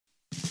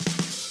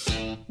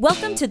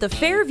Welcome to the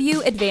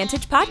Fairview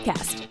Advantage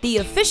Podcast, the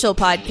official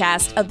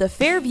podcast of the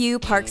Fairview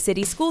Park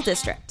City School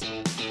District.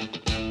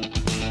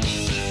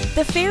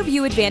 The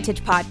Fairview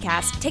Advantage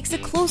Podcast takes a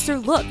closer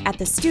look at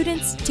the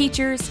students,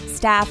 teachers,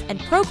 staff, and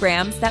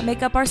programs that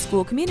make up our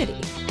school community.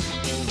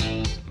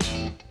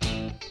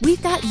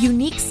 We've got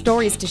unique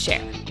stories to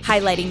share,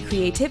 highlighting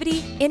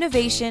creativity,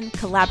 innovation,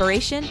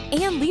 collaboration,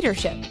 and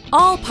leadership,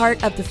 all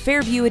part of the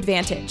Fairview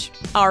Advantage,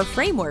 our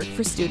framework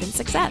for student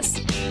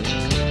success.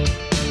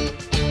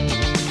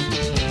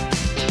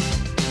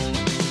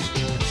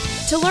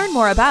 To learn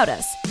more about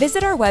us,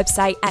 visit our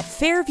website at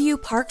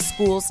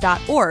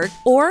fairviewparkschools.org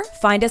or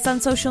find us on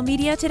social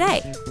media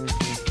today.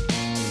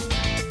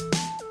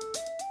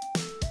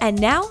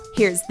 And now,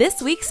 here's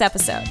this week's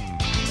episode.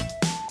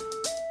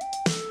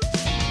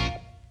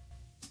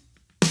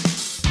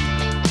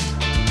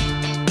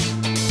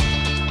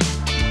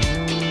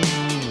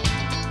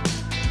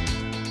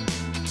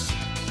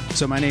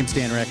 So my name's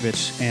Dan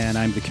Rakovich, and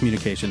I'm the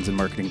Communications and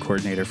Marketing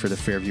Coordinator for the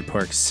Fairview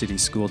Park City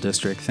School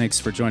District. Thanks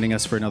for joining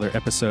us for another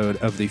episode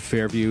of the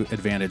Fairview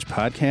Advantage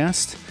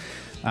Podcast.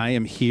 I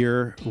am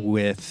here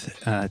with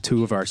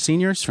two of our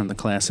seniors from the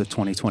class of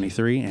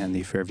 2023 and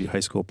the Fairview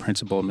High School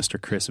principal,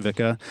 Mr. Chris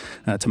Vicha.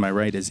 To my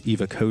right is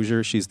Eva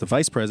K. She's the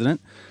vice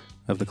president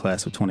of the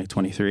class of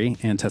 2023,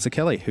 and Tessa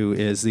K, who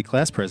is the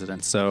class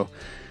president. So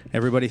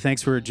everybody,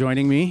 thanks for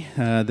joining me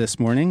this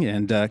morning,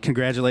 and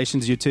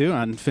congratulations, you two,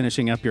 on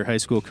finishing up your high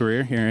school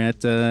career here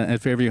at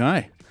Fairview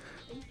High.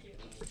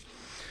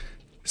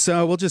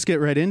 So we'll just get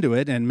right into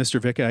it, and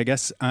Mr. Vicha, I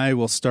guess I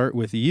will start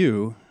with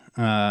you.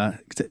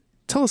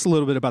 Tell us a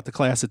little bit about the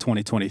class of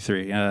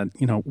 2023.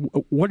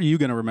 What are you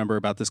going to remember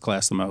about this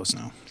class the most?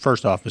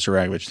 First off, Mr.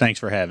 Ragovich, thanks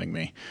for having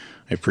me.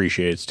 I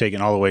appreciate it. It's taken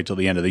all the way till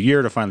the end of the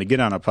year to finally get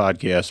on a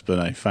podcast, but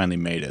I finally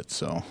made it,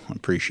 so I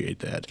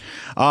appreciate that.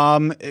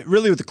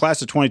 Really, with the class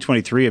of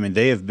 2023,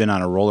 they have been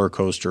on a roller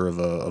coaster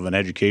of an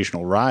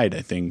educational ride.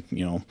 I think,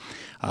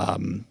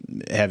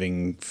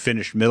 having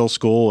finished middle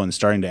school and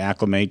starting to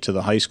acclimate to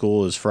the high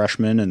school as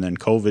freshmen, and then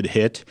COVID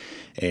hit,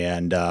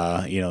 and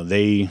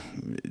they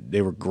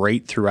were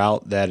great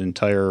throughout that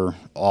entire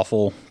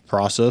awful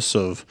process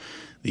of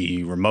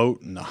the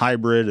remote and the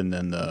hybrid, and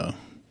then the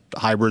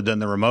hybrid, then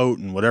the remote,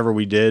 and whatever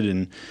we did,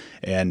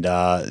 and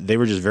they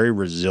were just very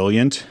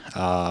resilient.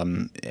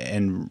 But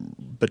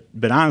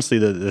honestly,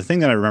 the thing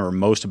that I remember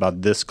most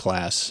about this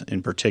class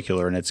in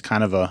particular, and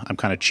I'm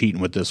kind of cheating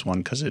with this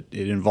one because it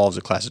involves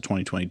the class of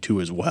 2022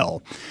 as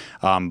well.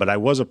 But I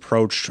was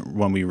approached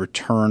when we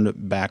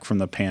returned back from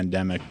the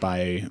pandemic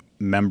by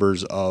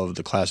members of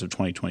the class of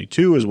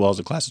 2022 as well as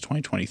the class of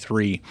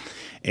 2023,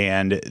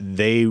 and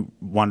they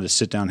wanted to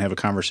sit down and have a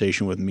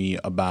conversation with me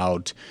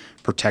about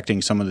protecting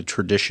some of the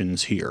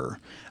traditions here,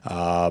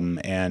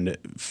 and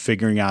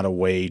figuring out a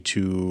way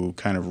to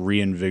kind of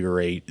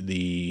reinvigorate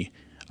the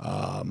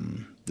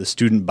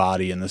student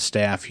body and the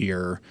staff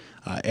here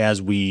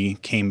as we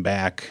came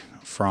back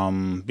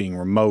from being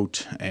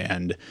remote,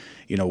 and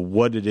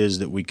what it is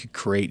that we could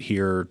create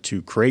here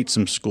to create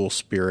some school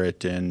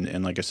spirit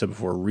and like I said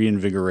before,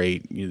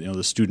 reinvigorate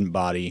the student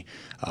body,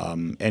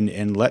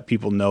 and let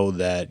people know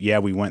that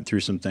we went through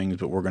some things,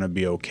 but we're going to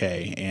be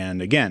okay.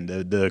 And again,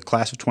 the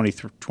class of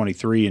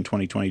 2023 and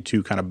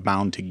 2022 kind of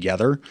bound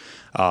together.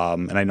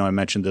 And I know I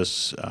mentioned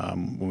this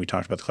when we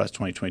talked about the class of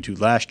 2022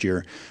 last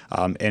year,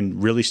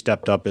 and really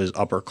stepped up as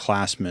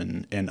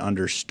upperclassmen and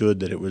understood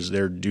that it was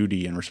their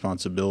duty and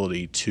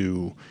responsibility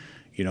to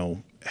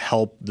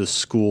help the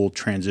school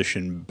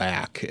transition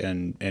back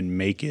and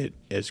make it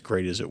as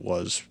great as it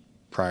was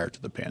prior to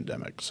the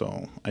pandemic.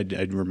 So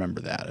I'd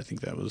remember that. I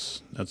think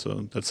that's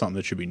something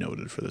that should be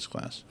noted for this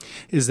class.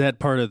 Is that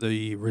part of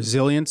the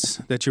resilience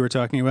that you were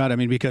talking about?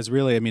 Because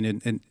really,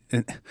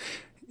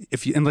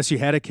 unless you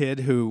had a kid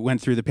who went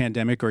through the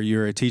pandemic, or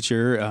you're a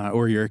teacher,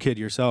 or you're a kid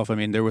yourself,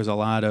 there was a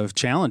lot of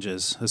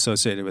challenges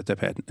associated with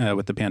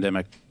the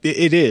pandemic.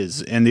 It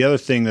is, and the other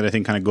thing that I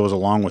think kind of goes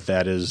along with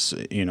that is,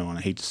 and I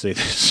hate to say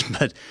this,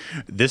 but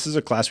this is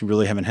a class we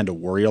really haven't had to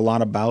worry a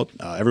lot about.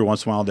 Every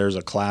once in a while, there's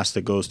a class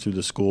that goes through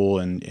the school,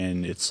 and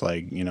it's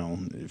like,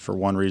 for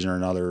one reason or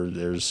another,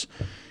 there's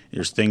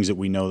things that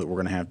we know that we're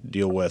going to have to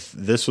deal with.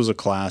 This was a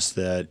class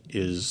that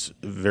is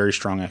very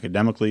strong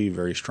academically,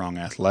 very strong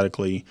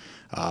athletically,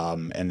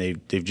 and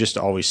they've just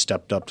always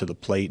stepped up to the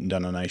plate and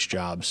done a nice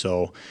job.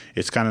 So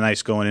it's kind of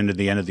nice going into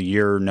the end of the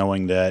year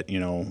knowing that,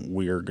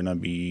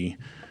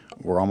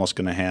 we're almost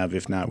going to have,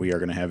 if not, we are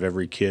going to have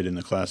every kid in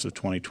the class of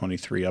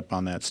 2023 up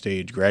on that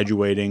stage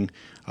graduating.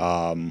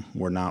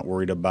 We're not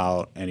worried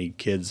about any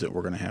kids that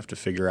we're going to have to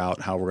figure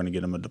out how we're going to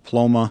get them a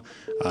diploma.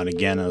 And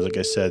again, like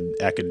I said,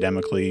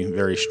 academically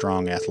very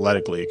strong,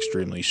 athletically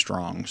extremely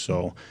strong.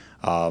 So,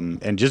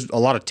 and just a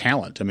lot of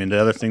talent. The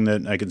other thing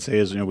that I can say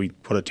is, we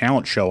put a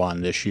talent show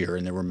on this year,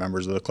 and there were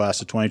members of the class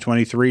of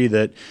 2023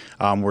 that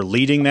were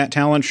leading that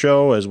talent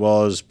show as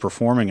well as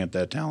performing at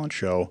that talent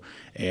show.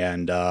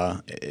 And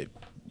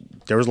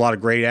there was a lot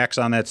of great acts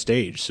on that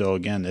stage. So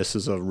again, this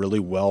is a really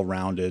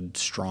well-rounded,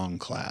 strong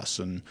class,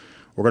 and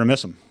we're going to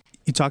miss them.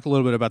 You talked a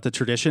little bit about the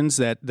traditions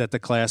that the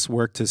class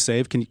worked to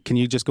save. Can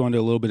you just go into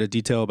a little bit of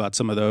detail about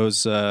some of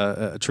those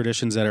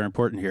traditions that are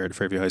important here at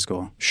Fairview High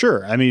School?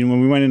 Sure. I mean, when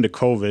we went into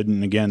COVID,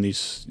 and again,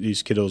 these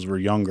kiddos were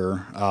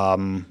younger,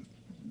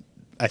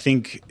 I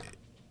think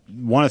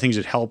one of the things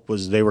that helped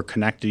was they were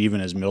connected even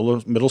as middle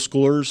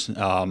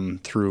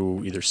schoolers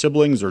through either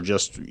siblings or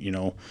just,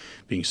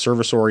 being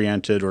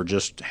service-oriented or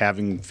just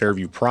having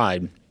Fairview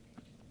pride.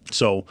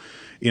 So,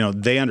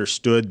 they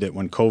understood that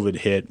when COVID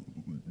hit,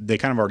 they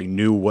kind of already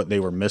knew what they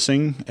were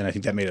missing, and I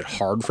think that made it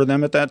hard for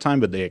them at that time,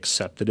 but they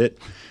accepted it.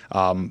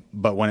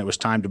 But when it was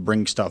time to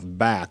bring stuff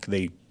back,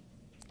 they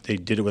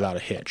did it without a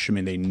hitch. I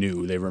mean, they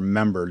knew, they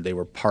remembered, they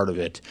were part of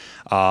it.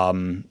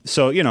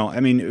 So,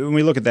 when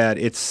we look at that,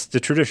 it's the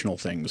traditional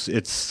things.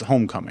 It's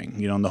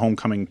homecoming, and the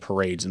homecoming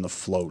parades and the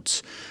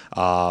floats,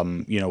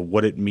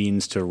 what it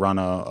means to run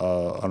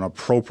an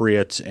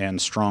appropriate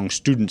and strong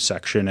student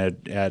section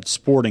at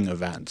sporting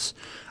events,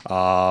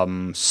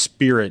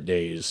 spirit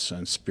days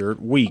and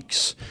spirit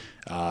weeks.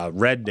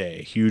 Red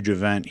Day, huge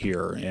event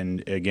here.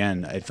 And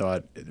again, I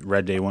thought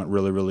Red Day went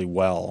really, really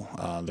well.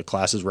 The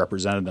classes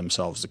represented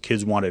themselves. The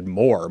kids wanted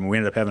more. I mean, we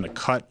ended up having to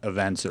cut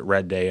events at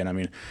Red Day.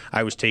 And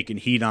I was taking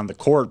heat on the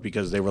court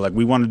because they were like,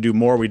 we want to do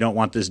more. We don't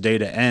want this day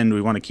to end.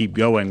 We want to keep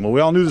going. Well,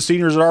 we all knew the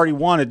seniors had already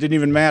won. It didn't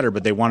even matter,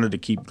 but they wanted to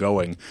keep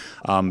going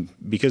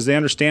because they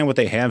understand what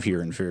they have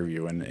here in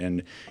Fairview.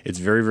 And it's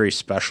very, very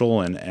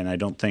special. And I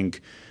don't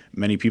think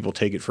many people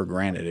take it for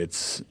granted.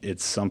 It's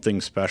something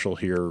special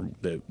here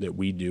that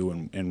we do,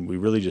 and we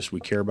really we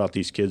care about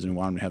these kids and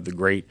want them to have the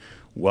great,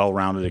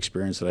 well-rounded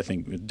experience that I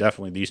think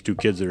definitely these two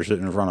kids that are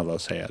sitting in front of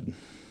us had.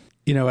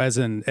 As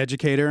an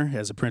educator,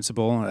 as a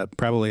principal,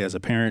 probably as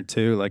a parent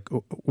too,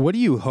 what do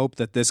you hope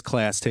that this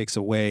class takes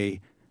away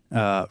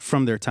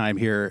from their time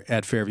here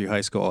at Fairview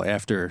High School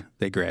after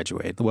they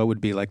graduate? What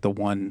would be the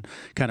one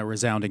kind of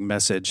resounding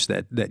message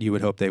that you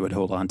would hope they would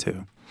hold on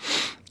to?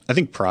 I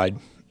think pride.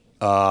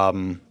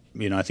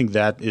 I think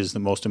that is the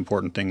most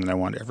important thing that I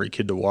want every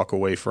kid to walk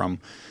away from.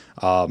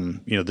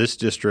 This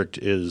district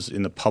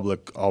in the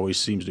public always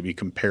seems to be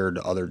compared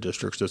to other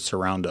districts that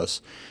surround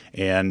us.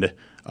 And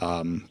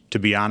to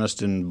be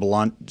honest and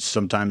blunt,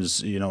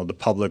 sometimes, the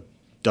public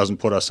doesn't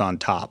put us on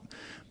top.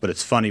 But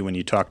it's funny when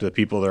you talk to the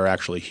people that are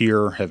actually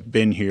here, have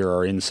been here,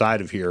 or inside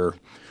of here,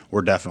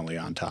 we're definitely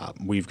on top.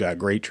 We've got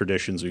great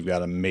traditions. We've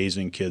got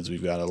amazing kids.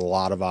 We've got a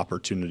lot of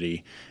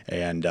opportunity.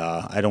 And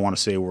I don't want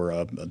to say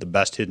we're the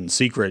best hidden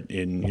secret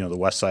in the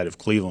west side of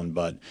Cleveland,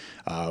 but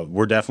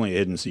we're definitely a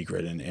hidden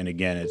secret. And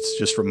again, it's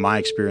just from my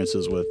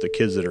experiences with the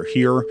kids that are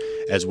here,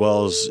 as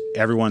well as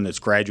everyone that's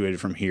graduated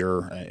from here,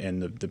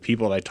 and the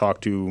people that I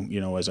talk to,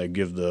 as I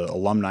give the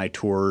alumni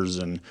tours,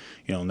 and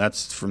and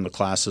that's from the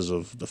classes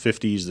of the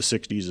 50s, the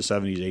 60s, the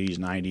 70s, 80s,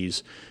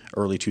 90s,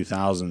 early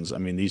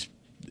 2000s.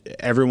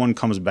 Everyone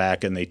comes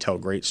back and they tell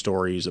great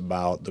stories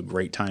about the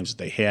great times that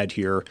they had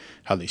here,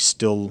 how they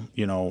still,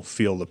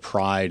 feel the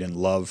pride and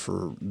love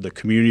for the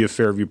community of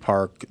Fairview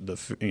Park, the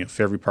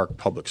Fairview Park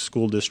Public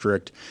School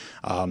District,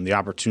 the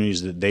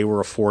opportunities that they were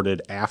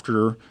afforded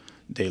after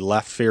they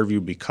left Fairview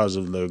because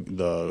of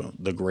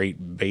the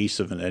great base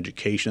of an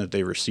education that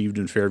they received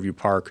in Fairview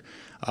Park.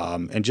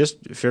 And just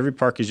Fairview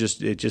Park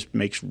it just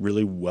makes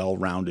really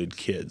well-rounded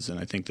kids. And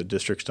I think the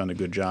district's done a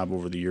good job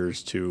over the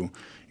years to,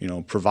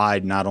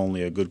 provide not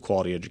only a good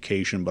quality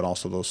education, but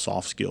also those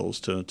soft skills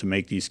to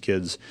make these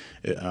kids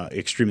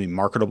extremely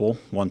marketable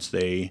once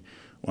they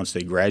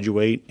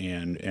graduate,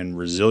 and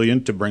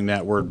resilient, to bring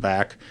that word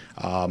back.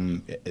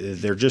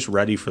 They're just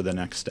ready for the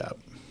next step.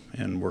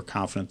 And we're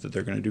confident that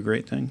they're going to do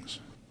great things.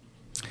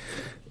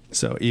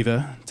 So,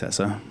 Eva,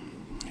 Tessa,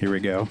 here we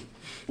go.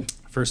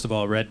 First of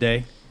all, Red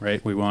Day,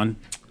 right? We won.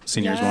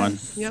 Seniors won.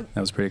 Yep. That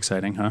was pretty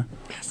exciting, huh?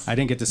 Yes. I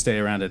didn't get to stay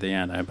around at the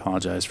end. I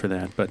apologize for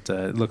that. But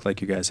it looked like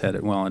you guys had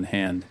it well in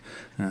hand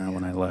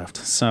when I left.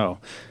 So,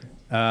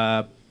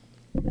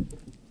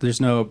 there's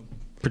no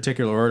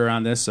particular order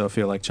on this, so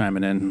feel like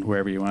chiming in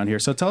wherever you want here.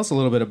 So tell us a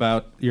little bit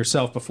about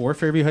yourself before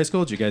Fairview High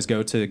School. Did you guys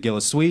go to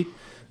Gillis Suite?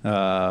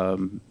 Or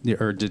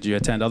did you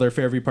attend other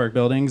Fairview Park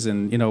buildings?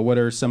 And, what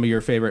are some of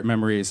your favorite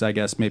memories, I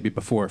guess, maybe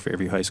before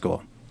Fairview High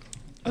School?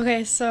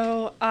 Okay,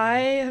 so I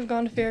have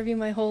gone to Fairview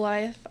my whole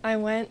life.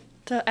 I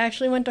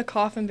actually went to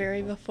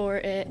Coffinberry before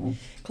it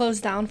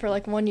closed down for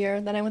 1 year.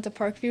 Then I went to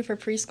Parkview for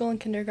preschool and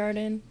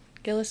kindergarten,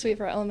 Gillis Suite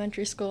for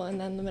elementary school, and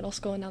then the middle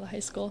school and now the high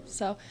school.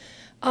 So,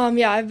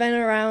 I've been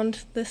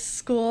around this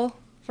school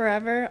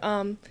forever.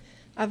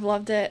 I've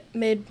loved it,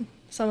 made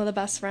some of the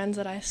best friends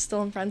that I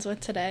still am friends with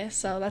today.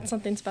 So that's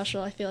something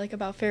special I feel like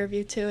about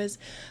Fairview too, is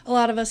a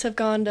lot of us have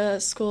gone to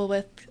school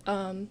with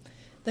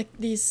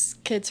these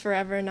kids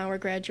forever, and now we're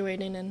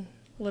graduating in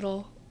a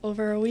little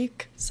over a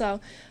week. So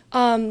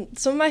some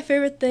of my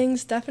favorite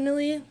things,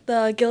 definitely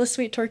the Gillis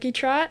Suite Turkey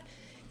Trot.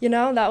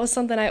 That was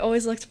something I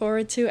always looked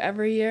forward to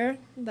every year.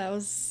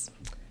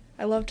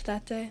 I loved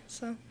that day,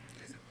 so.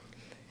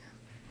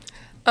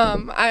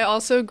 I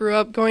also grew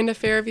up going to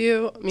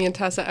Fairview. Me and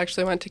Tessa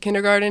actually went to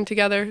kindergarten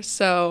together,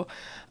 so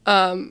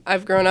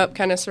I've grown up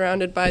kind of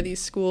surrounded by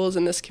these schools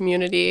and this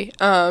community.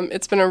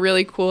 It's been a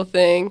really cool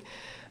thing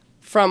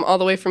all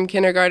the way from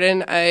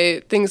kindergarten.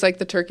 Things like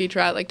the turkey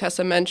trot, like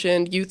Tessa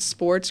mentioned, youth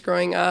sports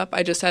growing up.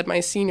 I just had my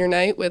senior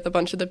night with a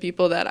bunch of the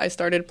people that I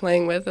started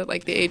playing with at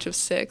like the age of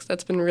 6.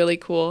 That's been really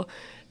cool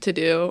to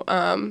do.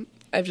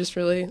 I've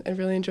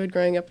really enjoyed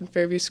growing up in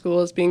Fairview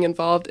schools, being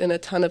involved in a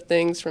ton of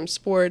things from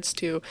sports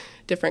to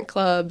different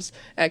clubs,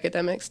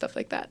 academics, stuff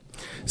like that.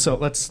 So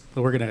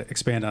we're going to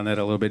expand on that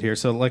a little bit here.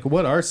 So like,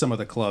 what are some of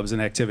the clubs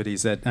and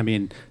activities that, I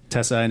mean,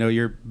 Tessa, I know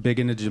you're big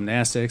into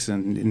gymnastics,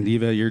 and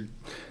Eva, you're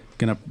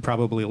going to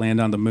probably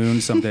land on the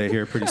moon someday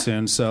here pretty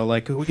soon. So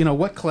like,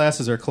 what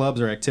classes or clubs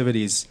or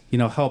activities,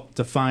 help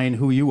define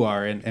who you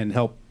are and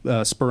help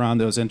spur on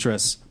those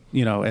interests,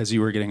 as you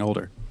were getting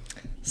older?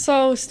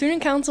 So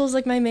student council is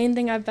like my main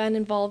thing I've been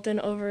involved in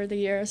over the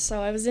years.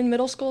 So I was in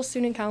middle school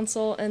student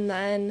council, and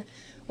then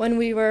when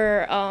we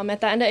were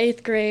at the end of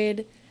 8th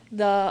grade,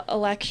 the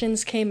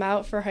elections came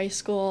out for high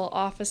school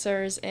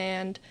officers,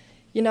 and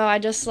I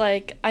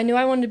knew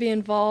I wanted to be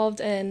involved,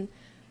 and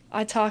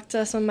I talked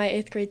to some of my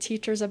 8th grade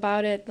teachers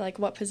about it, like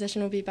what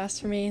position would be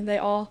best for me. They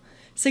all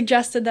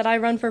suggested that I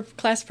run for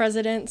class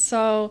president,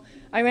 so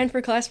I ran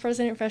for class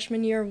president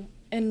freshman year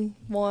and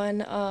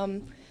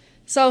won.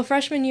 So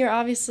freshman year,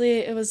 obviously,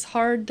 it was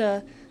hard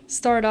to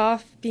start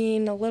off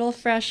being a little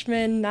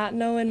freshman, not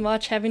knowing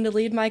much, having to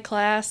lead my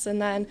class, and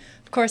then,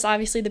 of course,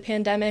 obviously the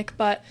pandemic.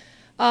 But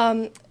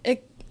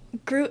it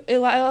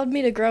allowed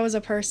me to grow as a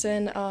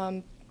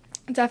person.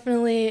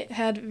 Definitely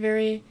had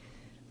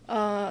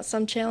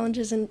some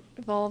challenges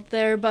involved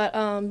there,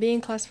 but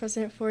being class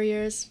president 4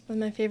 years was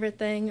my favorite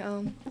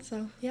thing.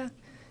 So yeah.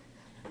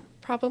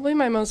 Probably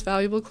my most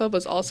valuable club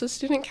was also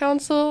student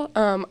council.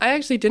 I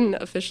actually didn't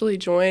officially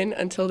join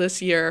until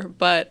this year,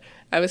 but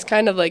I was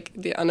kind of like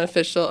the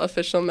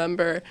official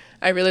member.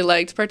 I really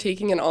liked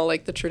partaking in all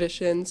like the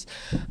traditions.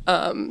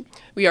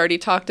 We already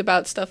talked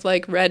about stuff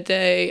like Red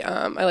Day.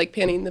 I like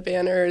painting the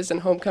banners,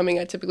 and homecoming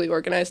I typically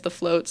organized the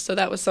floats. So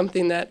that was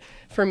something that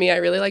for me I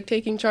really like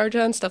taking charge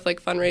on, stuff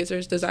like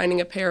fundraisers, designing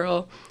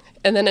apparel.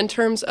 And then in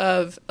terms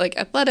of like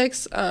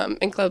athletics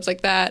and clubs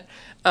like that,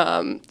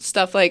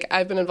 stuff like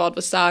I've been involved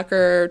with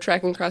soccer,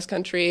 track and cross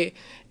country,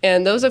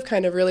 and those have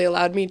kind of really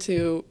allowed me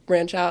to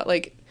branch out,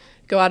 like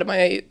go out of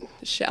my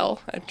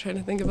shell. I'm trying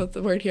to think about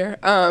the word here.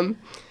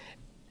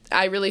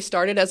 I really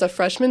started as a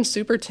freshman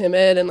super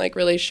timid and like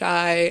really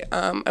shy.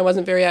 I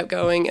wasn't very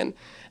outgoing, and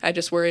I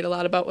just worried a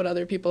lot about what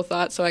other people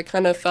thought. So I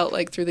kind of felt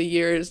like through the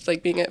years,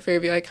 like being at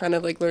Fairview, I kind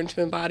of like learned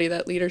to embody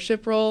that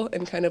leadership role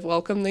and kind of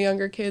welcome the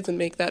younger kids and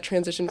make that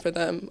transition for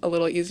them a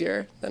little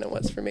easier than it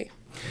was for me.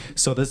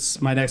 So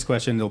my next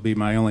question will be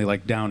my only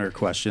like downer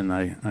question,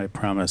 I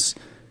promise.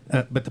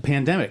 But the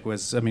pandemic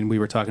was, we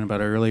were talking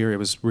about it earlier, it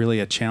was really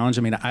a challenge.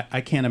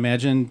 I can't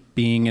imagine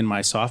being in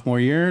my sophomore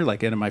year,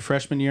 like in my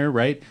freshman year,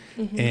 right?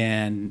 Mm-hmm.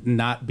 And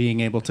not being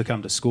able to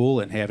come to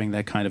school and having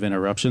that kind of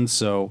interruption.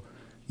 So,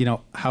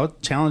 how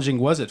challenging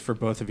was it for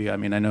both of you? I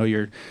know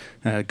you're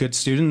good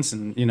students,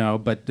 and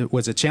but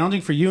was it challenging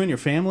for you and your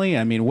family?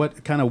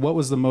 What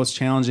was the most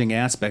challenging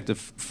aspect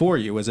for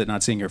you? Was it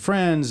not seeing your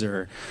friends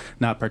or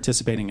not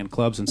participating in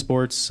clubs and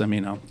sports?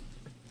 I'll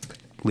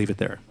leave it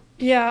there.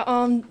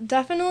 Yeah,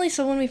 definitely.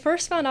 So when we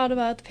first found out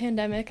about the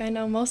pandemic, I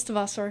know most of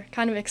us were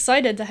kind of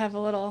excited to have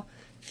a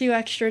few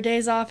extra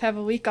days off, have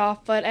a week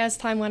off. But as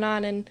time went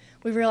on and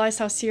we realized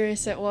how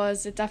serious it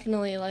was, it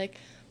definitely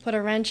put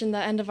a wrench in the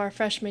end of our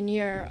freshman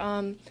year.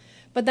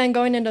 But then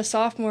going into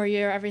sophomore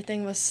year,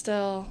 everything was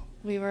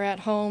we were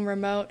at home,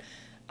 remote.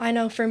 I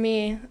know for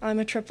me, I'm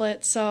a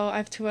triplet, so I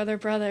have 2 other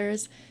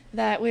brothers,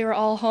 that we were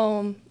all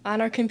home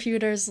on our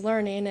computers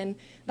learning, and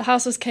the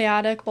house was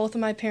chaotic. Both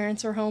of my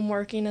parents were home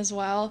working as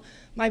well.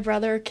 My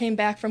brother came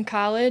back from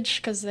college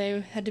because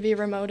they had to be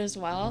remote as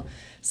well.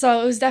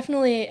 So it was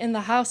definitely in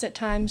the house at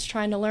times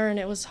trying to learn.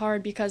 It was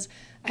hard because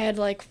I had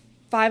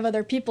 5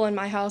 other people in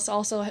my house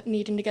also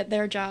needing to get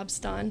their jobs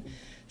done.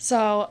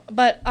 So,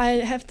 but I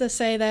have to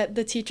say that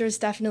the teachers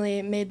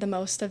definitely made the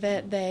most of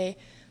it. They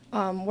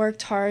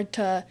worked hard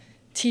to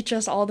teach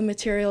us all the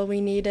material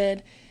we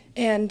needed.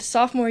 And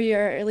sophomore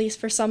year, at least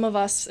for some of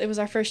us, it was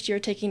our first year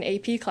taking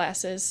AP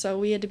classes, so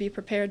we had to be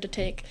prepared to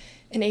take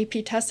an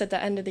AP test at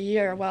the end of the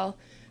year. Well,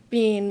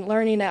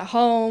 learning at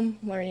home,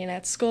 learning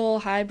at school,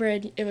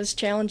 hybrid, it was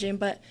challenging,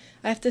 but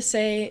I have to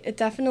say it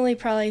definitely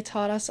probably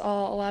taught us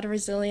all a lot of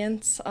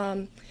resilience.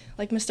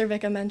 Like Mr.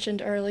 Vicha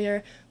mentioned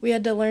earlier, we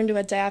had to learn to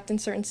adapt in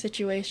certain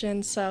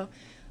situations. So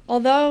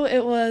although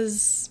it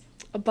was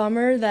a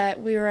bummer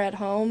that we were at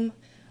home,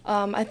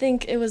 I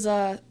think it was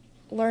a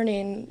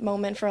learning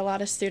moment for a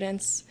lot of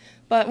students.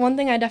 But one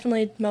thing I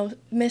definitely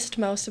missed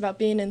most about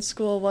being in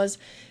school was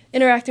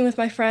interacting with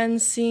my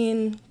friends,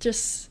 seeing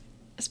just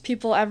as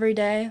people every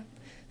day,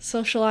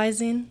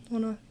 socializing.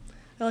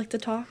 I like to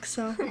talk,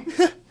 so.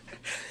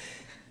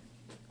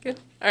 Good.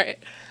 All right.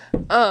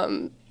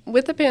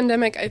 With the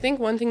pandemic, I think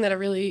one thing that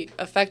really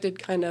affected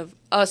kind of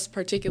us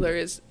particular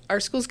is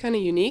our school's kind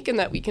of unique in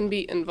that we can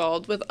be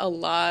involved with a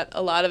lot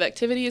of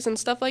activities and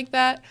stuff like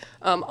that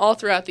all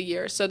throughout the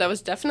year. So that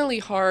was definitely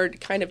hard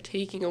kind of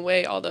taking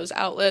away all those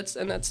outlets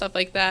and that stuff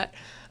like that.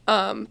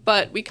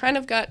 But we kind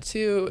of got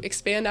to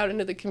expand out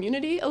into the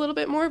community a little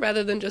bit more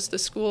rather than just the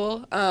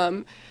school.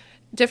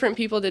 Different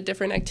people did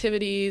different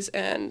activities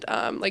and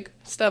like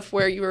stuff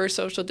where you were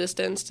social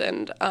distanced.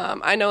 And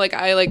I know like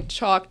I like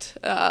chalked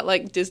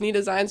like Disney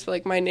designs for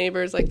like my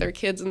neighbors, like their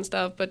kids and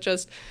stuff, but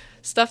just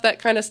stuff that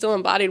kind of still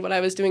embodied what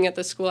I was doing at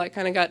the school. I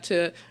kind of got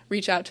to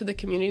reach out to the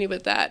community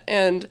with that.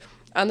 And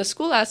on the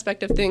school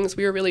aspect of things,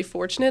 we were really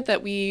fortunate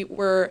that we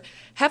were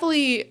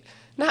heavily,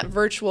 not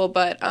virtual,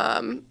 but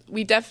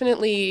we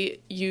definitely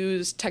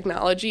use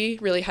technology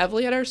really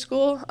heavily at our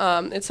school.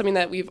 It's something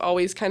that we've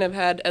always kind of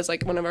had as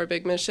like one of our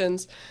big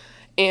missions.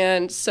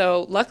 And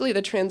so luckily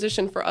the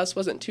transition for us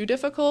wasn't too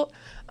difficult,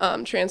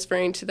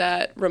 transferring to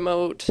that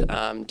remote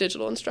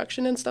digital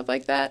instruction and stuff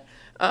like that.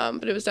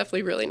 But it was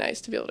definitely really nice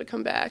to be able to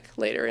come back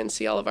later and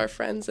see all of our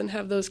friends and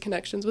have those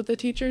connections with the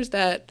teachers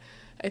that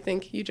I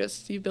think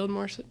you build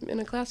more in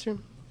a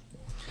classroom.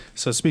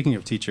 So speaking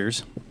of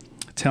teachers,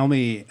 tell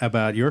me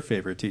about your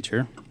favorite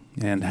teacher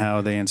and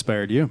how they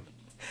inspired you.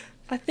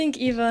 I think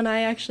Eva and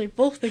I actually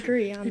both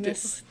agree on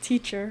this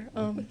teacher.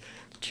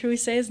 Should we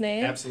say his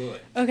name? Absolutely.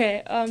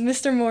 Okay,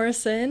 Mr.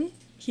 Morrison.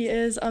 He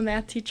is a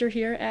math teacher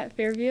here at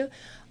Fairview.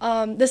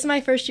 This is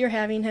my first year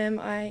having him.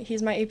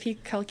 He's my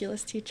AP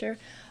calculus teacher.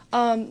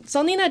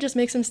 Something that just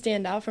makes him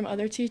stand out from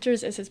other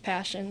teachers is his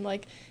passion.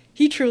 Like,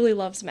 he truly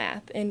loves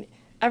math, and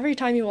every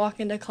time you walk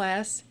into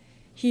class,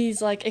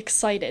 he's like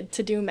excited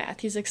to do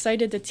math. He's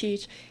excited to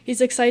teach. He's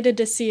excited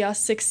to see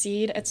us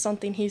succeed at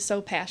something he's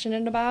so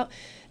passionate about.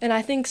 And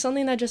I think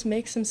something that just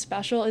makes him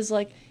special is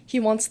like he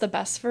wants the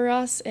best for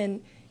us,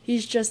 and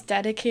he's just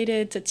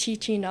dedicated to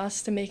teaching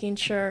us, to making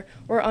sure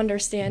we're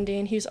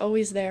understanding. He's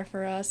always there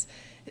for us.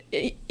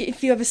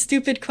 If you have a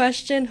stupid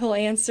question, he'll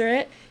answer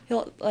it.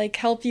 He'll like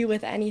help you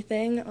with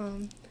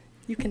anything.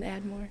 You can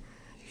add more.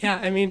 Yeah,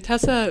 I mean,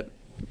 Tessa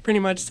pretty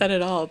much said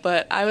it all,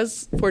 but I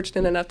was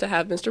fortunate enough to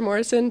have Mr.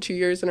 Morrison 2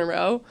 years in a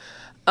row.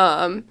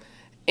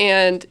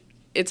 And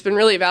it's been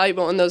really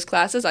valuable in those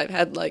classes. I've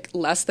had like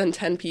less than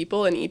 10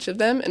 people in each of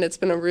them, and it's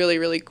been a really,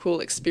 really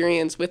cool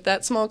experience with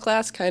that small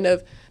class, kind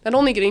of not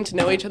only getting to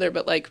know each other,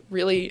 but like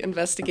really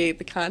investigate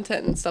the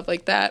content and stuff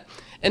like that.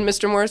 And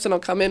Mr. Morrison will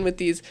come in with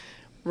these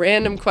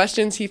random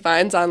questions he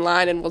finds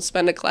online, and we'll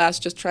spend a class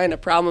just trying to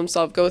problem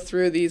solve, go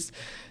through these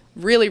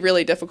really,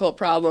 really difficult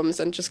problems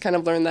and just kind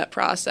of learn that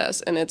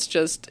process. And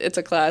it's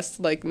a class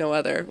like no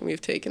other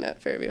we've taken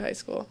at Fairview High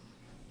School.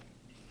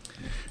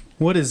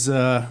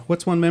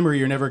 What's one memory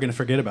you're never going to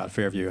forget about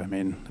Fairview? I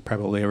mean,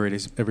 probably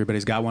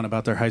everybody's got one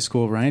about their high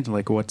school, right?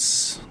 Like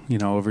what's,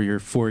 over your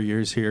 4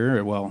 years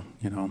here,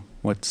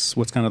 what's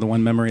kind of the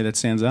one memory that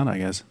stands out, I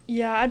guess?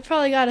 Yeah, I'd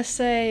probably got to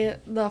say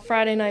the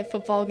Friday night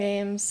football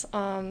games.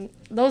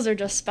 Those are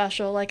just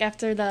special. Like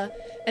after the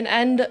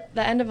end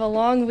of a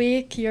long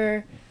week,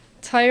 you're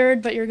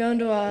tired, but you're going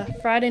to a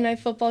Friday night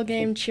football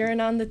game, cheering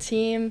on the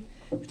team,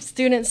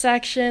 student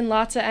section,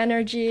 lots of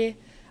energy.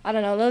 I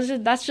don't know.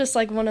 That's just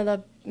like one of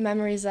the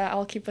memories that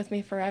I'll keep with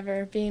me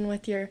forever, being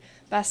with your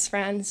best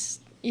friends.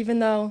 Even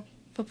though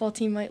football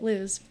team might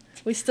lose,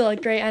 we still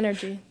had great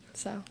energy.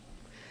 So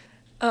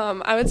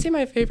I would say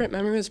my favorite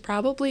memory was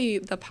probably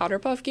the Powder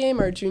Puff game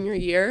our junior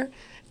year.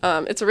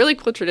 It's a really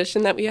cool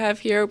tradition that we have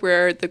here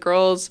where the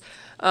girls,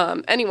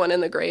 anyone in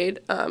the grade,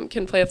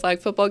 can play a flag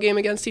football game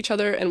against each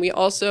other, and we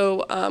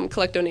also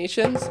collect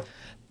donations.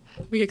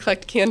 We could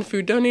collect canned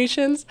food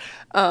donations.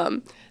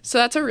 So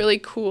that's a really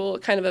cool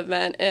kind of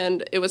event,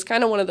 and it was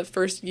kind of one of the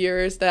first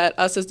years that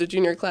us as the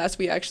junior class,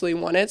 we actually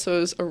won it, so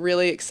it was a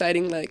really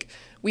exciting,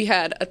 we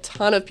had a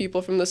ton of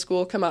people from the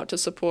school come out to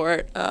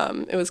support.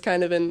 It was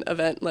kind of an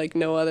event like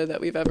no other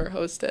that we've ever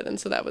hosted, and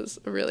so that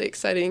was a really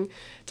exciting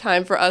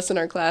time for us and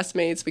our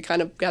classmates. We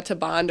kind of got to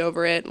bond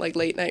over it, like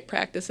late night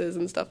practices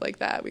and stuff like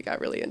that. We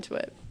got really into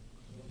it.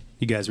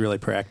 You guys really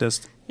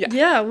practiced?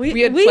 Yeah,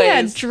 we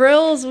had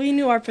drills. We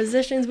knew our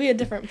positions. We had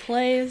different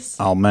plays.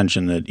 I'll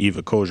mention that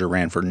Eva K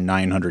ran for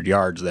 900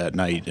 yards that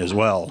night as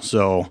well,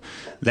 so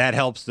that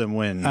helps them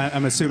win.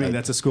 I'm assuming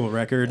that's a school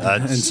record.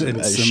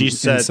 She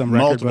set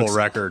multiple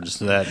records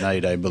that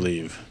night, I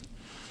believe.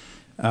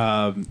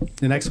 The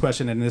next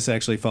question, and this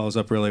actually follows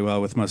up really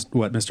well with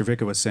what Mr.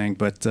 Vicha was saying,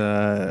 but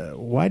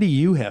why do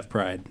you have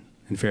pride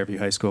in Fairview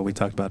High School? We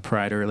talked about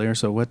pride earlier,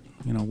 so what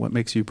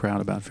makes you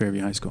proud about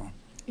Fairview High School?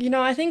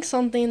 I think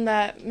something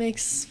that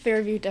makes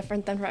Fairview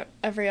different than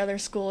every other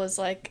school is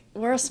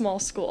we're a small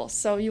school.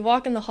 So you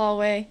walk in the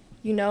hallway,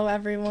 you know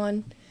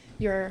everyone,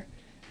 you're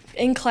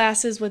in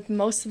classes with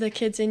most of the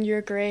kids in your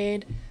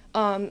grade.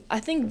 I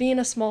think being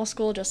a small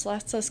school just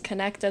lets us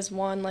connect as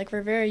one.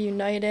 We're very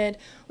united.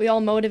 We all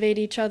motivate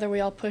each other.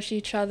 We all push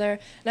each other.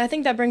 And I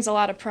think that brings a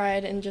lot of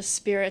pride and just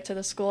spirit to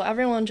the school.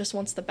 Everyone just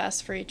wants the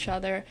best for each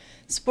other.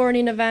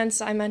 Sporting events,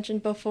 I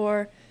mentioned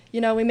before,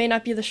 we may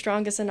not be the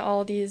strongest in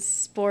all these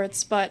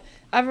sports, but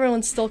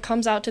everyone still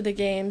comes out to the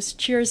games,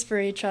 cheers for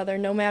each other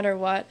no matter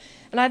what.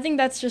 And I think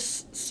that's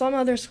just, some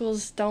other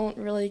schools don't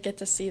really get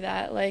to see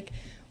that.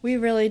 We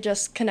really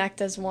just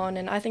connect as one,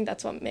 and I think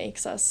that's what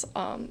makes us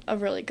a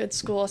really good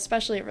school,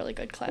 especially a really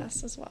good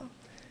class as well.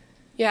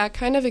 Yeah,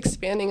 kind of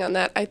expanding on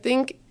that. I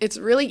think it's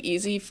really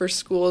easy for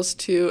schools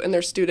and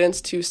their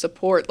students to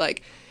support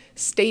like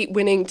state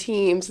winning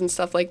teams and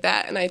stuff like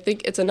that. And I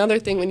think it's another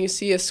thing when you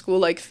see a school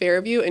like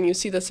Fairview and you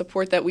see the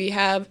support that we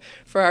have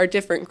for our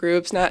different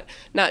groups, not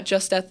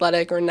just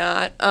athletic or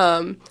not,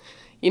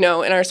 in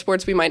our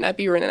sports we might not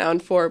be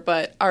renowned for,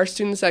 but our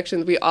student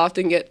sections, we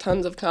often get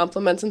tons of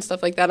compliments and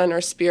stuff like that on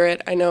our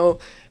spirit. I know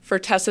for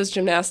Tessa's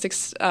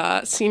gymnastics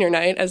senior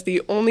night, as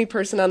the only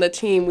person on the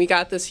team, we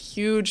got this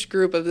huge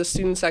group of the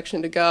student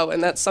section to go,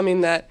 and that's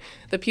something that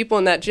the people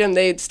in that gym,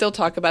 they'd still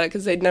talk about it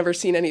because they'd never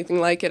seen anything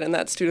like it, and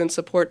that student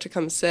support to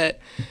come sit.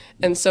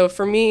 And so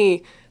for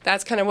me,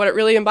 that's kind of what it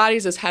really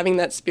embodies, is having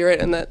that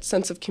spirit and that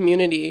sense of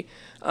community,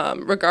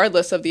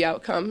 regardless of the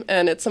outcome.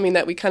 And it's something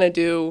that we kind of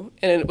do,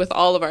 and with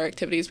all of our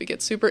activities, we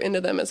get super into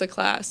them as a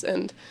class,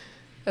 and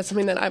that's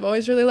something that I've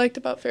always really liked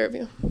about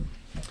Fairview.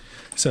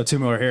 So 2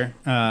 more here.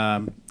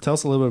 Tell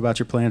us a little bit about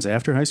your plans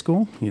after high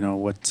school.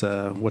 What's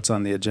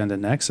on the agenda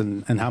next,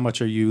 and how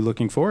much are you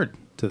looking forward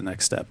to the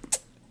next step?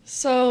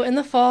 So in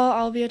the fall,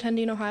 I'll be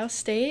attending Ohio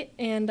State,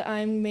 and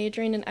I'm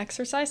majoring in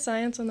exercise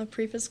science on the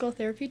pre-physical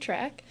therapy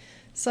track.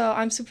 So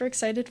I'm super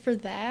excited for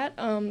that.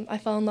 I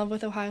fell in love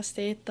with Ohio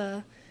State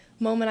the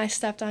moment I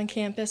stepped on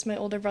campus. My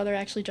older brother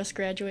actually just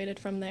graduated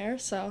from there,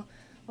 so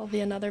I'll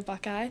be another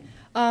Buckeye.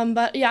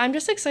 But yeah, I'm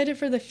just excited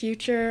for the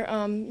future,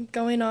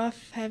 going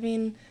off,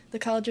 having the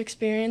college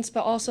experience,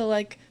 but also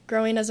like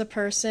growing as a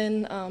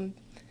person,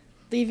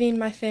 leaving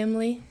my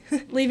family,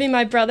 leaving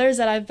my brothers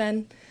that I've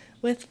been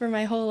with for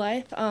my whole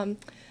life.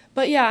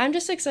 But yeah, I'm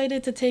just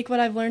excited to take what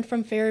I've learned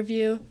from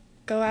Fairview,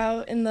 go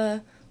out in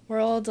the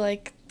world,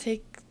 like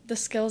take the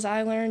skills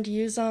I learned,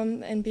 use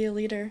them, and be a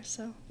leader.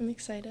 So I'm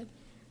excited.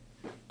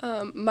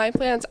 My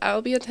plans,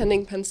 I'll be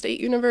attending Penn State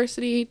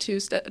University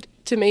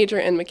to major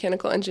in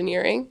mechanical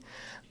engineering.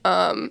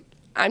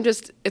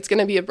 It's going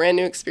to be a brand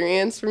new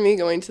experience for me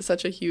going to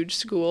such a huge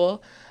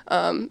school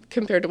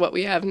compared to what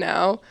we have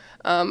now.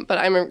 But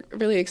I'm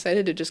really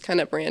excited to just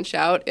kind of branch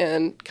out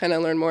and kind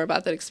of learn more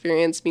about that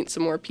experience, meet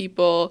some more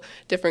people,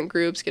 different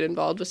groups, get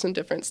involved with some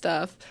different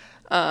stuff.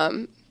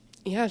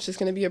 It's just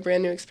going to be a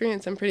brand new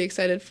experience. I'm pretty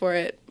excited for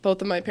it.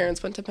 Both of my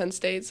parents went to Penn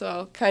State, so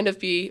I'll kind of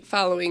be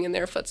following in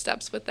their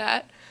footsteps with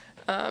that.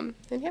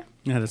 Yeah,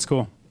 that's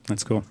cool.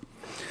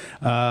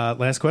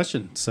 Last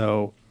question.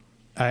 So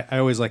I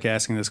always like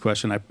asking this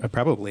question. I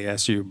probably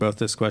asked you both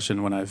this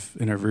question when I've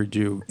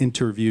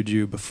interviewed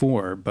you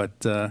before,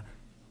 but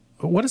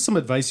what is some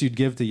advice you'd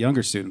give to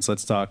younger students?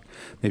 Let's talk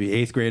maybe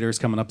 8th graders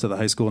coming up to the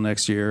high school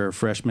next year, or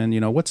freshmen.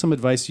 What's some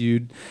advice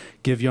you'd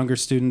give younger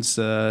students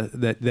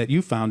that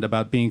you found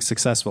about being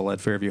successful at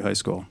Fairview High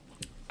School?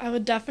 I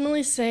would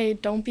definitely say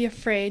don't be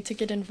afraid to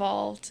get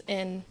involved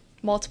in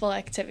multiple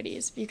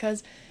activities,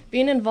 because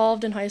being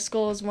involved in high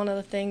school is one of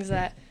the things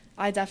that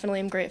I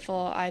definitely am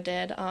grateful I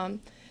did.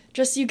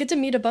 Just you get to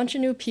meet a bunch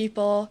of new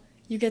people.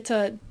 You get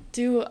to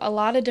do a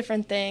lot of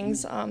different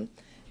things.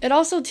 It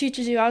also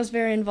teaches you, I was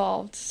very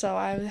involved, so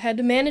I had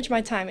to manage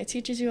my time. It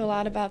teaches you a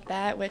lot about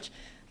that, which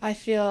I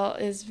feel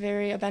is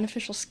a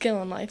beneficial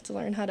skill in life, to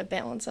learn how to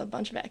balance a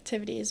bunch of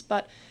activities.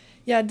 But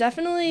yeah,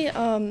 definitely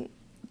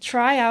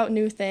try out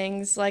new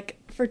things. Like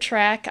for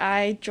track,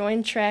 I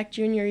joined track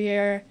junior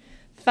year,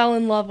 fell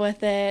in love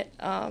with it.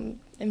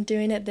 I'm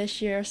doing it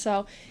this year.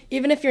 So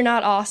even if you're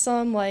not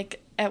awesome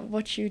like at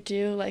what you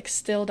do, like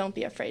still don't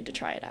be afraid to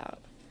try it out.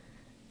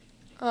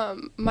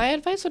 My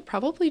advice would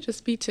probably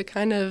just be to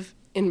kind of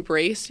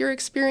embrace your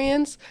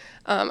experience.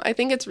 I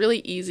think it's really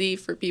easy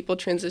for people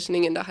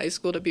transitioning into high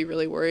school to be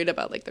really worried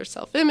about like their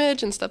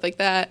self-image and stuff like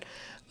that.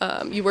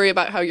 You worry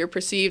about how you're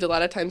perceived. A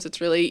lot of times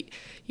it's really,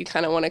 you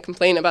kind of want to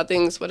complain about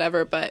things,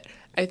 whatever. But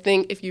I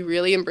think if you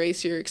really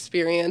embrace your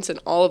experience and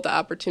all of the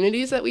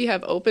opportunities that we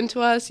have open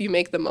to us, you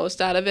make the most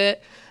out of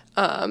it,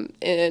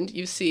 and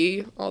you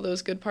see all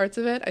those good parts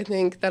of it, I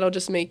think that'll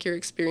just make your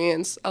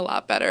experience a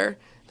lot better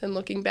than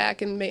looking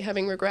back and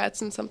having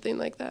regrets and something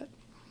like that.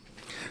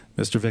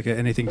 Mr. Vicha,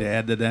 anything to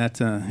add to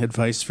that?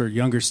 Advice for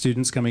younger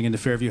students coming into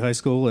Fairview High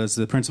School as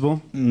the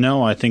principal?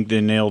 No, I think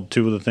they nailed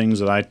 2 of the things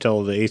that I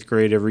tell the 8th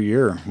grade every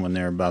year when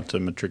they're about to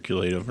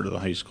matriculate over to the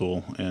high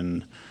school.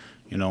 And,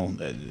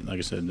 like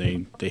I said,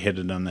 they hit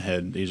it on the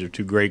head. These are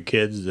 2 great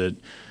kids that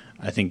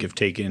I think have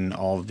taken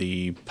all of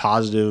the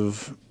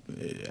positive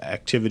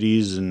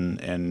activities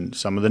and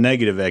some of the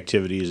negative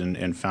activities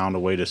and found a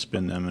way to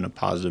spin them in a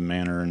positive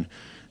manner. And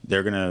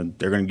they're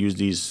gonna use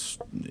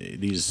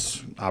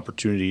these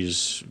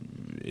opportunities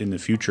in the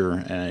future,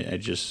 and they're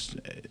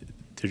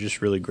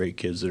just really great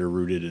kids that are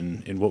rooted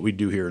in what we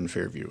do here in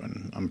Fairview,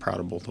 and I'm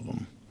proud of both of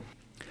them.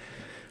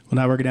 Well,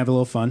 now we're gonna have a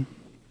little fun.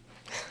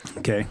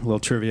 Okay, a little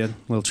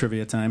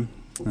trivia time.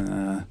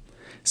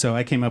 So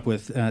I came up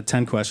with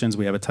 10 questions.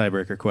 We have a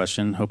tiebreaker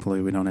question.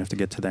 Hopefully we don't have to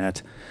get to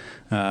that.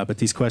 But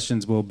these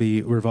questions will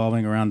be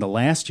revolving around the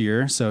last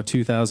year, so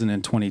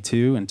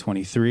 2022 and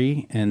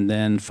 23, and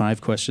then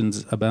 5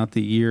 questions about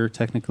the year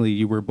technically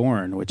you were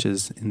born, which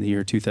is in the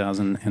year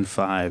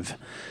 2005.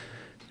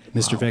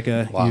 Mr.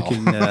 Vicha, wow. You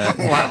can...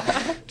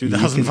 Wow,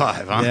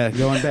 2005, huh? Yeah,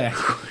 going back.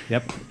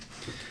 Yep.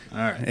 All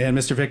right. And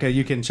Mr. Vicha,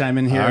 you can chime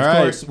in here. All Of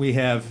right. course, we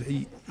have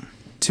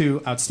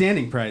 2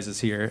 outstanding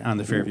prizes here on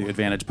the Fairview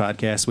Advantage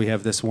podcast. We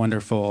have this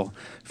wonderful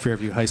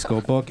Fairview High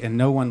School book, and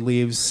no one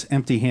leaves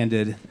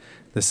empty-handed.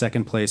 The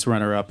second place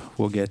runner-up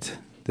will get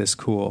this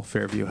cool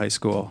Fairview High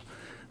School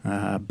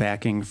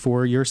backing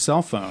for your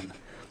cell phone.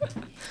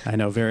 I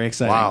know, very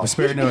exciting. Wow.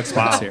 Spared no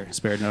expense here.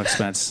 Spared no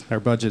expense. Our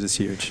budget is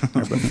huge.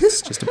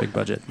 It's just a big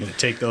budget. You're going to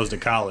take those to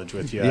college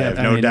with you. Yeah, I have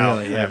I no mean, doubt.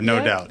 really, I have no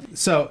yeah. doubt.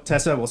 So,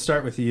 Tessa, we'll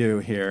start with you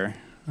here,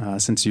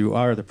 since you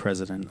are the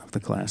president of the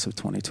class of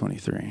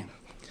 2023.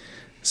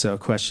 So,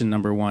 question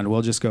number 1,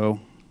 we'll just go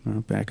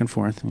back and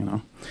forth,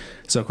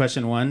 So,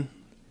 question 1,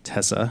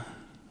 Tessa,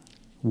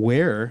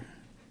 where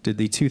did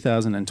the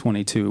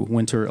 2022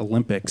 Winter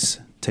Olympics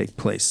take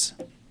place?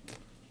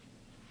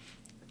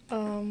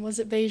 Was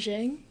it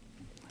Beijing?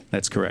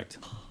 That's correct.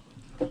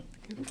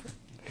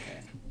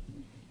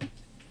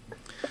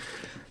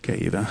 Okay,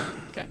 Eva.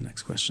 Okay.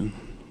 Next question.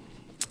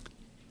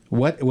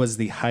 What was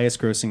the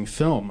highest grossing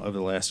film of the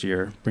last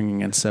year,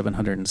 bringing in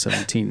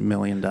 $717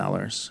 million?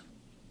 Highest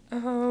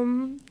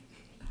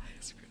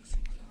grossing film.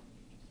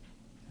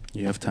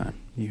 You have time.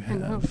 You I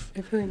know. have.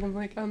 I feel like I'm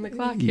like on the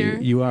clock here.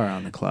 You are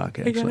on the clock,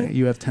 got actually. it.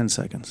 You have 10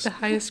 seconds. The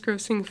highest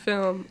grossing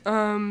film.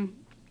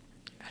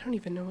 I don't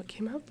even know what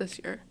came out this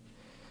year.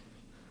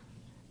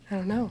 I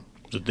don't know.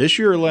 Was it this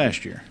year or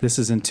last year? This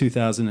is in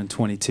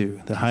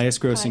 2022. The highest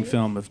grossing Highest?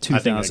 film of I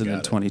think I got it.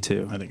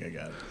 2022. I think I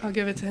got it. I'll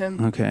give it to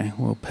him. Okay,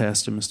 we'll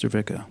pass to Mr.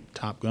 Vicha.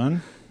 Top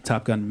Gun?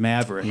 Top Gun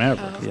Maverick.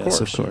 Maverick, of Yes,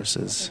 course. of course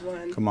is.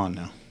 One. Come on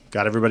now.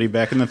 Got everybody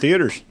back in the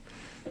theaters.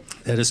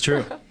 That is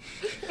true.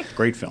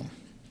 Great film.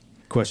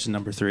 Question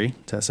number 3,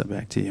 Tessa,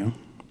 back to you.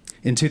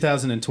 In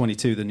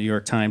 2022, the New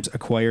York Times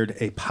acquired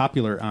a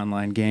popular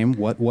online game.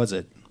 What was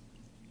it?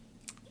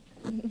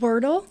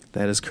 Wordle?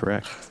 That is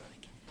correct.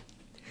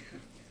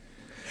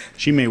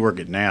 She may work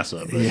at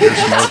NASA, but you're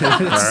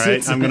smoking. All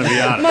right? I'm going to be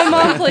honest. My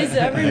mom plays it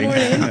every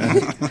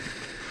morning.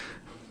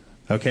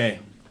 Okay.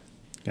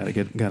 Gotta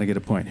get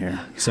a point here.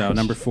 So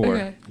number 4,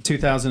 Okay.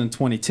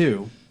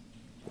 2022.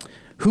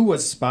 Who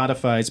was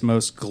Spotify's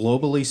most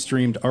globally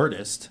streamed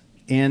artist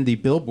and the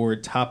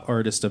Billboard Top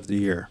Artist of the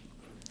Year?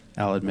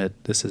 I'll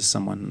admit this is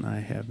someone I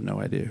have no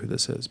idea who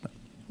this is, but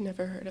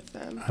Never heard of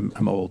them.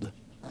 I'm old.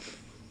 I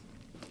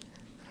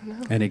don't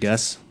know. Any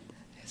guess?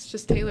 It's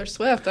just Taylor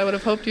Swift. I would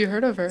have hoped you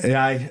heard of her.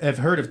 Yeah, I have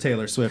heard of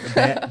Taylor Swift.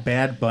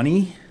 Bad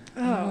Bunny.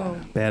 Oh.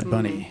 Bad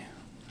Bunny.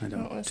 I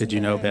don't. What was Did you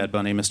know that? Bad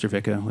Bunny, Mr.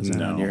 Vicha? Was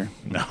that on your?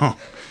 No.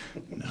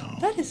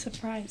 That is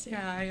surprising.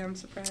 Yeah, I am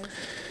surprised.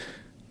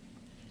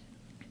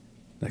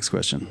 Next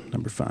question,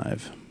 number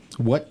 5.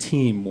 What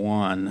team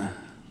won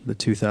the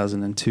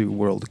 2002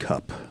 World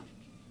Cup?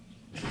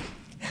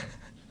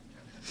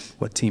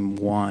 What team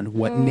won?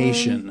 What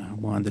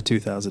nation won the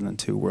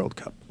 2002 World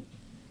Cup?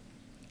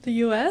 The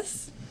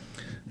U.S.?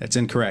 That's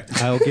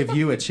incorrect. I'll give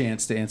you a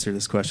chance to answer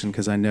this question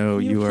because I know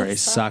you are play a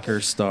soccer Oh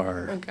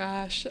star.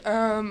 gosh.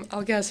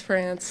 I'll guess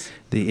France.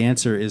 The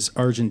answer is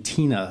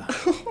Argentina.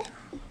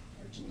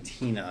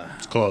 Argentina.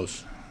 It's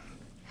close.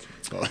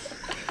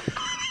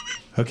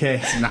 Okay.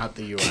 It's not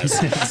the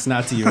U.S. It's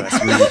not the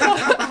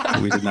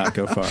U.S. We did not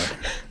go far.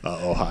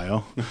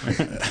 Ohio.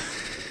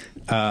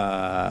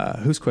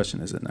 Whose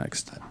question is it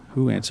next?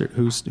 Who answered?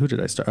 Who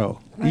did I start? Oh,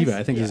 Eva,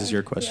 I think this is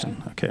your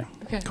question. Okay.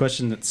 Okay.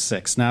 Question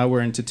 6. Now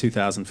we're into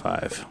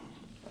 2005.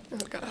 Oh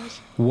gosh.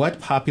 What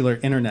popular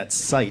internet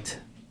site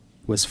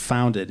was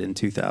founded in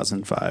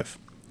 2005?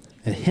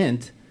 A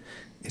hint,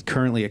 it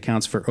currently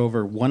accounts for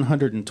over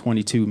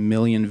 122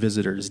 million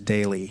visitors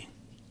daily.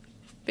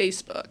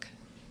 Facebook.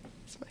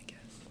 That's my guess.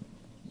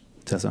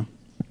 Tessa?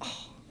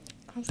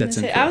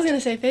 I was gonna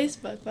say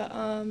Facebook, but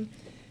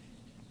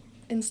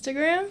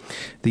Instagram?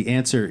 The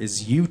answer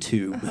is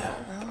YouTube.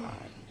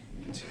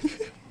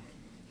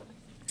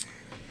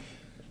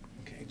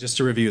 Okay, just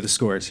to review the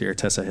scores here,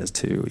 Tessa has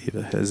 2,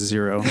 Eva has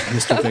 0,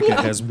 Mr. Vicha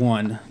has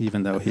 1,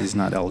 even though he's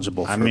not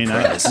eligible for a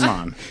prize.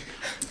 Come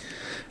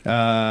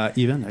on.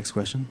 Eva, next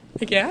question.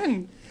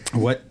 Again.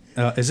 What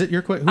is it?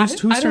 Your question? I Whose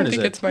don't turn is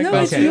think it? it's my No,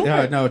 it's question. Okay,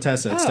 yours. no,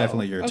 Tessa, it's Oh,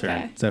 definitely your turn.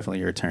 okay. It's definitely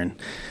your turn.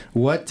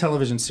 What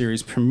television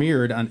series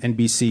premiered on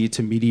NBC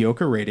to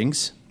mediocre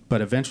ratings,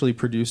 but eventually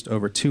produced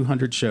over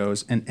 200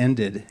 shows and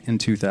ended in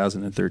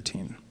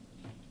 2013?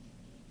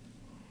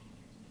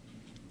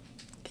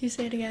 Can you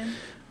say it again?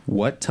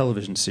 What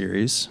television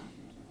series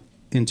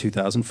in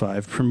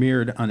 2005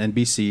 premiered on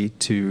NBC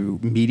to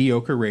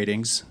mediocre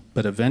ratings,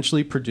 but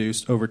eventually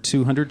produced over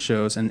 200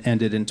 shows and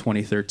ended in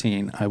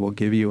 2013? I will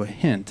give you a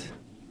hint.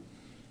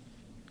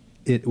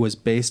 It was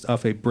based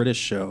off a British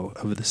show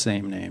of the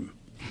same name.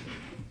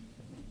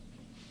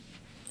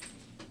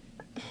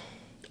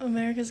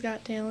 America's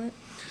Got Talent.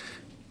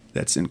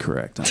 That's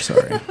incorrect. I'm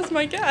sorry. That's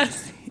my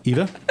guess.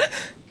 Eva?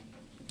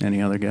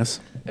 Any other guess?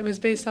 It was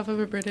based off of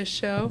a British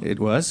show. It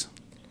was?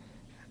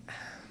 I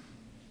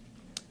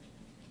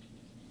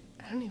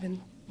don't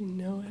even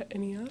know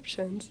any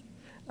options.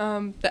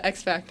 The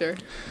X Factor.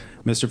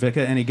 Mr. Vicha,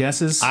 any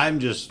guesses? I'm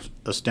just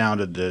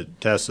astounded that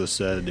Tessa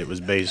said it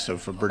was based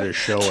off a British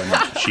show,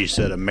 and she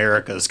said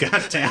America's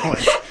Got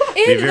Talent.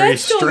 Be very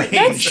strange.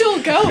 That's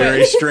still going.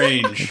 Very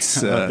strange. It's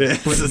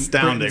astounding.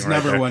 Britain's right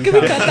number there. one Can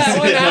we cut that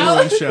one number out?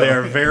 one show. They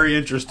are very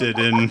interested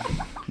in,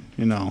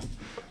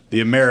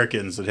 the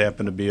Americans that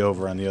happen to be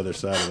over on the other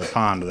side of the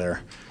pond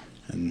there,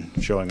 and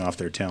showing off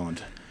their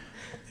talent.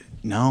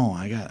 No,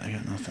 I got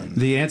nothing.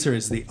 The answer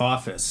is The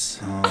Office.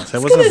 I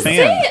wasn't a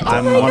fan.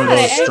 I'm my one of God,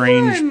 those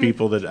strange everyone-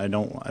 people that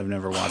I've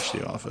never watched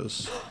The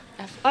Office.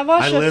 I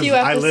watched a few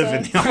I episodes. live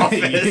in The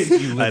Office.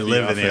 You I live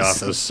live The in The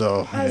Office. Office,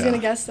 so I was yeah. going to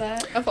guess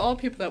that. Of all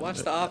people that watch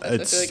The Office,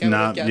 It's I feel like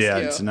I not. would have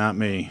guessed you. It's not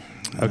me.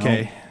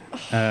 Okay.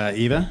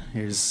 Eva,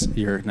 here's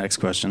your next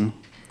question.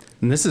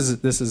 And this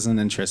is an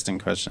interesting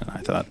question, I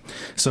thought.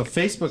 So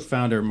Facebook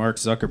founder Mark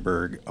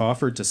Zuckerberg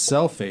offered to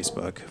sell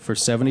Facebook for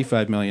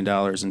 $75 million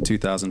in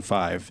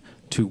 2005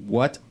 to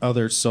what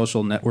other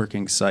social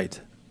networking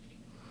site?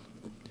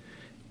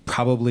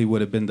 Probably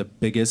would have been the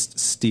biggest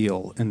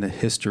steal in the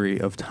history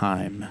of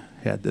time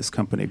had this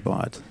company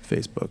bought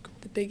Facebook.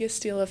 The biggest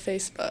steal of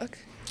Facebook.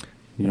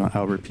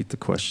 I'll repeat the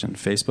question.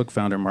 Facebook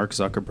founder Mark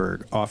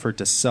Zuckerberg offered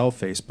to sell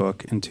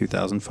Facebook in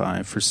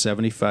 2005 for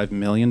 $75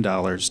 million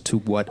to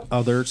what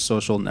other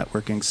social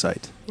networking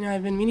site?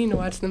 I've been meaning to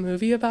watch the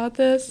movie about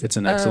this. It's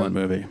an excellent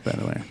movie, by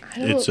the way.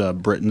 It's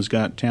Britain's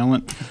Got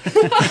Talent.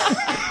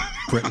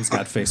 Britain's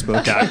Got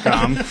Facebook.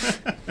 .com.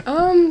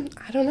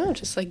 I don't know,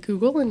 just like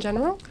Google in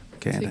general.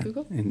 Okay, Say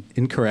Google?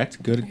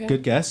 incorrect.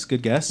 Good guess.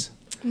 Good guess.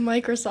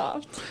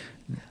 Microsoft.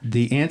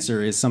 The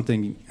answer is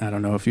something I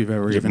don't know if you've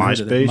ever Is it even heard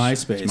of it.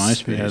 MySpace? MySpace. It's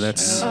MySpace. Yeah,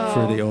 that's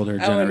for the older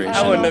generation.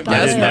 I wouldn't have I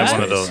guessed didn't have that.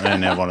 one of those. I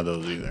didn't have one of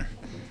those either.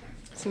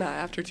 It's not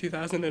after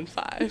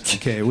 2005.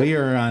 Okay, we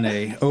are on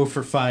a 0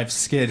 for 5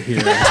 skid here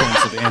in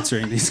terms of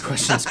answering these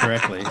questions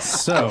correctly.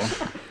 So,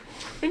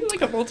 Maybe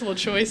like a multiple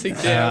choice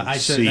exam. I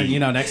should, C.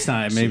 next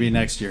time, maybe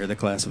next year, the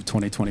class of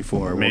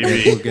 2024. Maybe.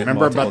 We'll get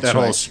Remember about that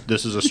choice. whole.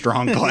 This is a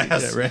strong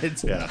class. Yeah,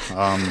 right?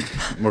 Yeah.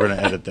 We're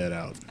gonna edit that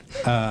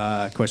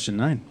out. Question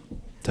 9.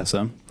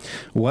 Tessa,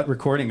 what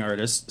recording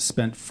artist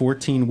spent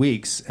 14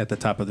 weeks at the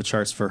top of the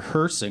charts for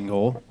her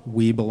single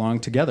 "We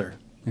Belong Together"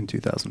 in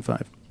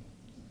 2005?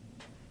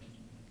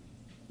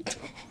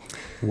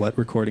 What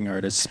recording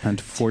artist spent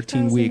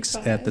 14 weeks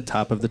at the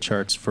top of the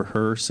charts for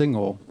her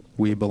single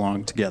 "We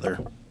Belong Together"?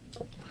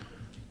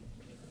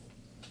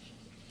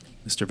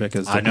 Mr.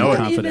 Vicha's I know it.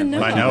 confident.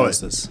 I know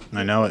knows it. this.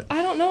 I know it.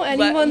 I don't know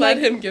anyone let like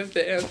him give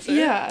the answer.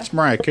 Yeah. It's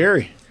Mariah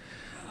Carey.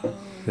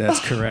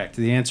 That's correct.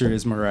 The answer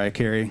is Mariah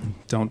Carey.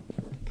 Don't.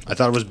 I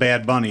thought it was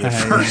Bad Bunny at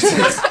first.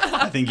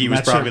 I think he was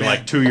Not sure probably Bad-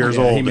 like 2 years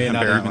Yeah, old. he may not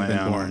have apparently. even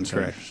been Yeah, born, so-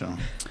 correct. So.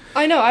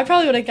 I know. I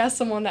probably would have guessed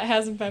someone that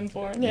hasn't been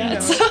born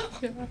yet. So.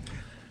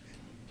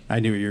 I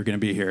knew you were going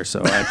to be here,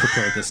 so I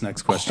prepared this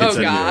next question. Oh,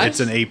 God. It's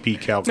an AP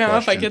Calc Now, question.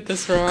 if I get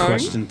this wrong.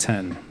 Question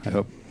 10. I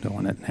hope no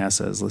one at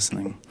NASA is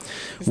listening.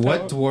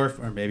 What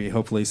dwarf, or maybe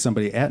hopefully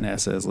somebody at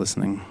NASA is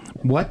listening,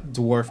 what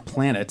dwarf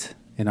planet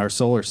in our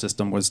solar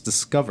system was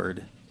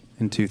discovered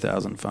in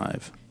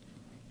 2005?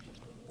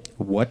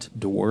 What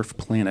dwarf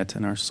planet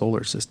in our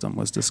solar system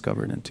was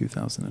discovered in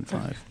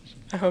 2005?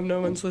 I hope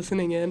no one's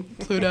listening in.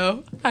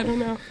 Pluto? I don't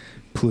know.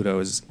 Pluto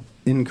is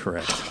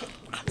incorrect.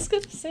 I was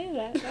going to say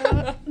that.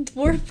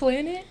 Dwarf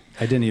planet?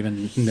 I didn't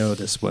even know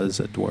this was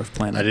a dwarf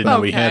planet. I didn't know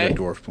we had a Okay.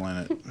 dwarf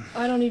planet.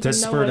 I don't even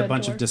This know spurred what a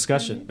bunch of dwarf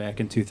discussion back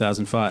in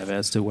 2005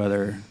 as to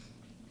whether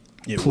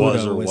It Pluto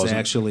was or was wasn't.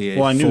 actually a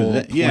well, I knew full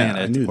that. Yeah, I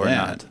planet knew or that.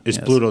 not. Is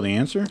Yes. Pluto the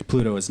answer?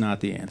 Pluto is not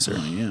the answer.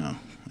 Oh, yeah.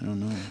 I don't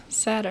know.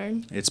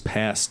 Saturn. It's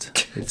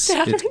past. It's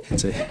Saturn.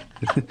 it's a.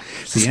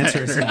 The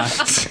answer is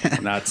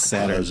not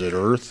Saturn. Is it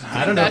Earth?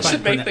 I don't know. That if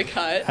should I'm make the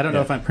cut. I don't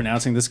know if I'm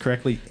pronouncing this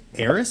correctly.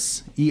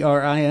 Eris,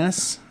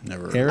 Eris.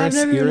 Never. Eris. I've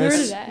never even heard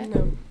Eris? of that.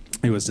 No.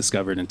 It was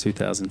discovered in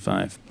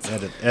 2005.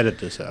 Edit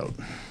this out.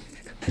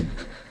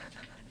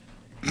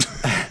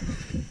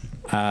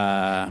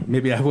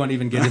 Maybe I won't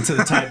even get into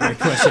the tiebreak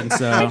question.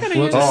 So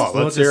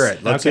Let's hear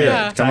it. Let's hear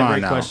it. Come on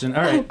tiebreak now. question.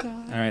 All right. Oh,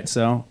 God. All right.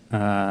 So,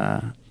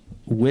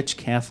 which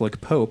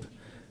Catholic pope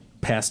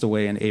passed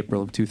away in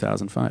April of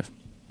 2005?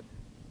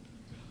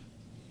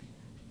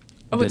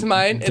 Oh, it's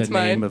mine? The It's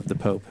name mine? of the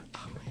pope.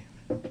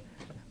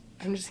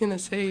 I'm just going to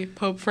say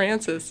Pope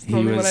Francis. He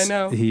Only was, one I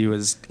know. He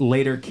was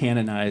later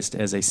canonized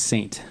as a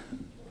saint.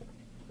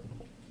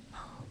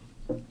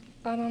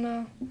 I don't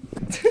know.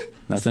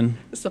 Nothing?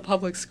 It's a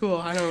public school.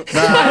 I don't.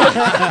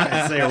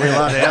 Say, are we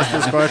allowed to ask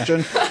this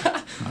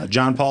question?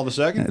 John Paul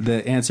II?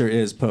 The answer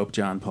is Pope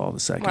John Paul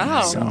II.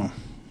 Wow. So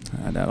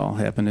that all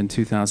happened in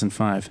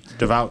 2005.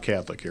 Devout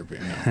Catholic here.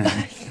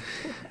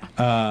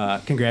 No.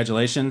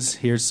 Congratulations.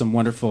 Here's some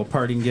wonderful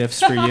parting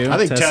gifts for you. I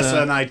think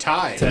Tessa and I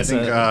tied. Tessa- I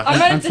think I might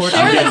have to Unfortunately,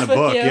 share I'm this getting the with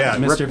book. you. Yeah,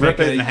 Mr. rip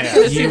it in Vicha, half.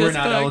 See you were this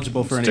not book?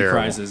 eligible for It's any terrible.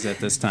 prizes at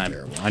this time.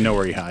 I know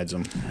where he hides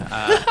them.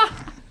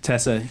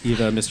 Tessa,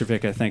 Eva, Mr.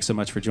 Vicha, thanks so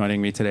much for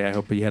joining me today. I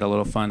hope you had a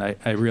little fun.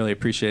 I really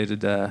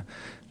appreciated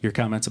your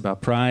comments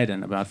about Pride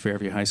and about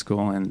Fairview High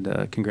School,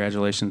 and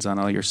congratulations on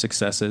all your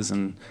successes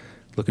and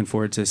looking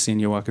forward to seeing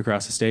you walk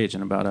across the stage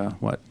in about,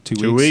 2 weeks?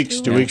 2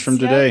 weeks. 2 weeks from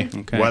today.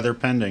 Okay. Weather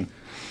pending.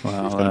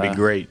 Well, It's going to be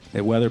great.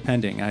 Weather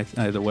pending.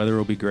 The weather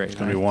will be great. It's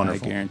going to be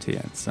wonderful. I guarantee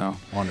it. So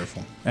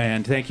wonderful.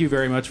 And thank you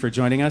very much for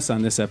joining us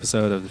on this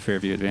episode of the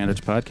Fairview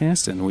Advantage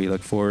podcast. And we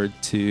look forward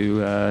to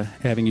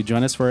having you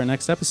join us for our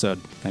next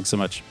episode. Thanks so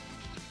much.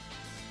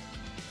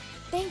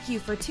 Thank you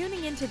for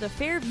tuning into the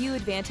Fairview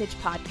Advantage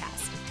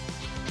podcast.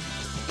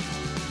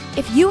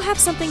 If you have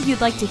something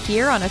you'd like to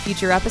hear on a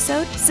future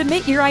episode,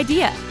 submit your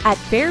idea at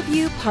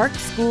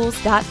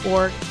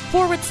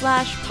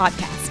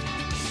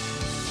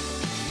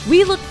fairviewparkschools.org/podcast.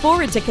 We look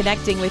forward to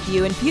connecting with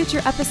you in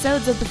future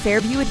episodes of the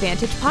Fairview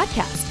Advantage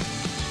podcast.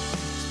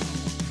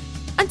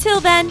 Until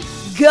then,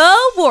 go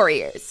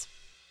Warriors!